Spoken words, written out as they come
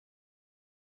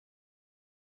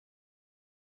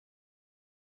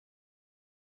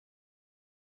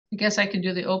I guess I can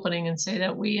do the opening and say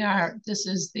that this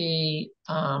is the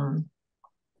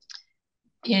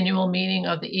annual meeting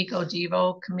of the Eco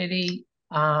Devo Committee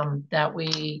that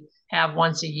we have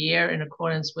once a year in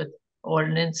accordance with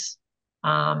ordinance.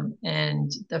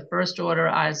 And the first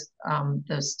order,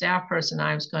 the staff person,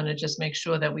 I was going to just make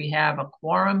sure that we have a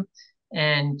quorum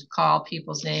and call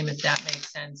people's name if that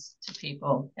makes sense to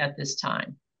people at this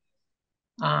time.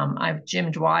 I have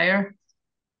Jim Dwyer.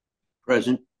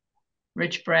 Present.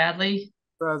 Rich Bradley.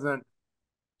 Present.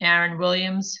 Aaron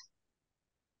Williams.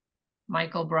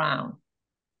 Michael Brown.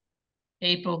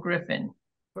 April Griffin.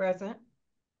 Present.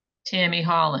 Tammy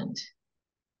Holland.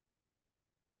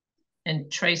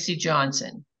 And Tracy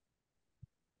Johnson.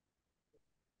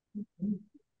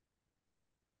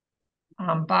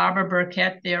 Barbara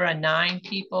Burkett, there are 9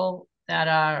 people that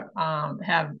are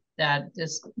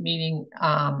this meeting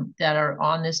that are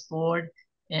on this board,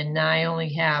 and I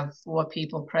only have 4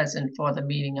 people present for the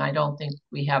meeting. I don't think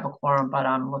we have a quorum, but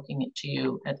I'm looking to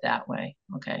you at that way.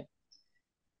 Okay.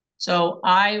 So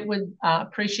I would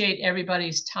appreciate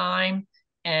everybody's time,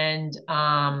 and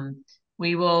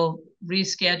we will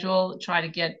reschedule, try to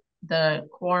get the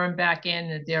quorum back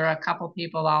in. There are a couple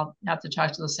people I'll have to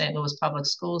talk to the St. Louis Public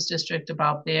Schools District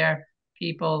about their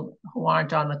people who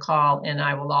aren't on the call, and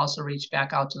I will also reach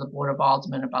back out to the Board of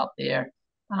Aldermen about their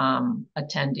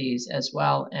attendees as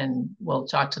well, and we'll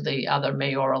talk to the other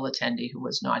mayoral attendee who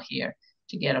was not here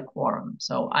to get a quorum.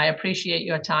 So I appreciate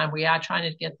your time. We are trying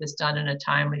to get this done in a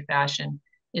timely fashion.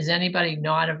 Is anybody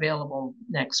not available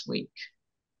next week?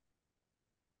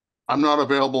 I'm not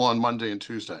available on Monday and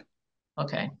Tuesday.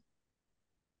 Okay.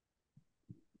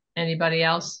 Anybody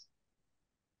else?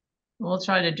 We'll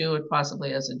try to do it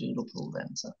possibly as a doodle poll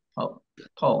then, so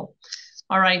poll.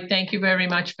 All right, thank you very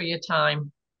much for your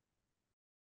time.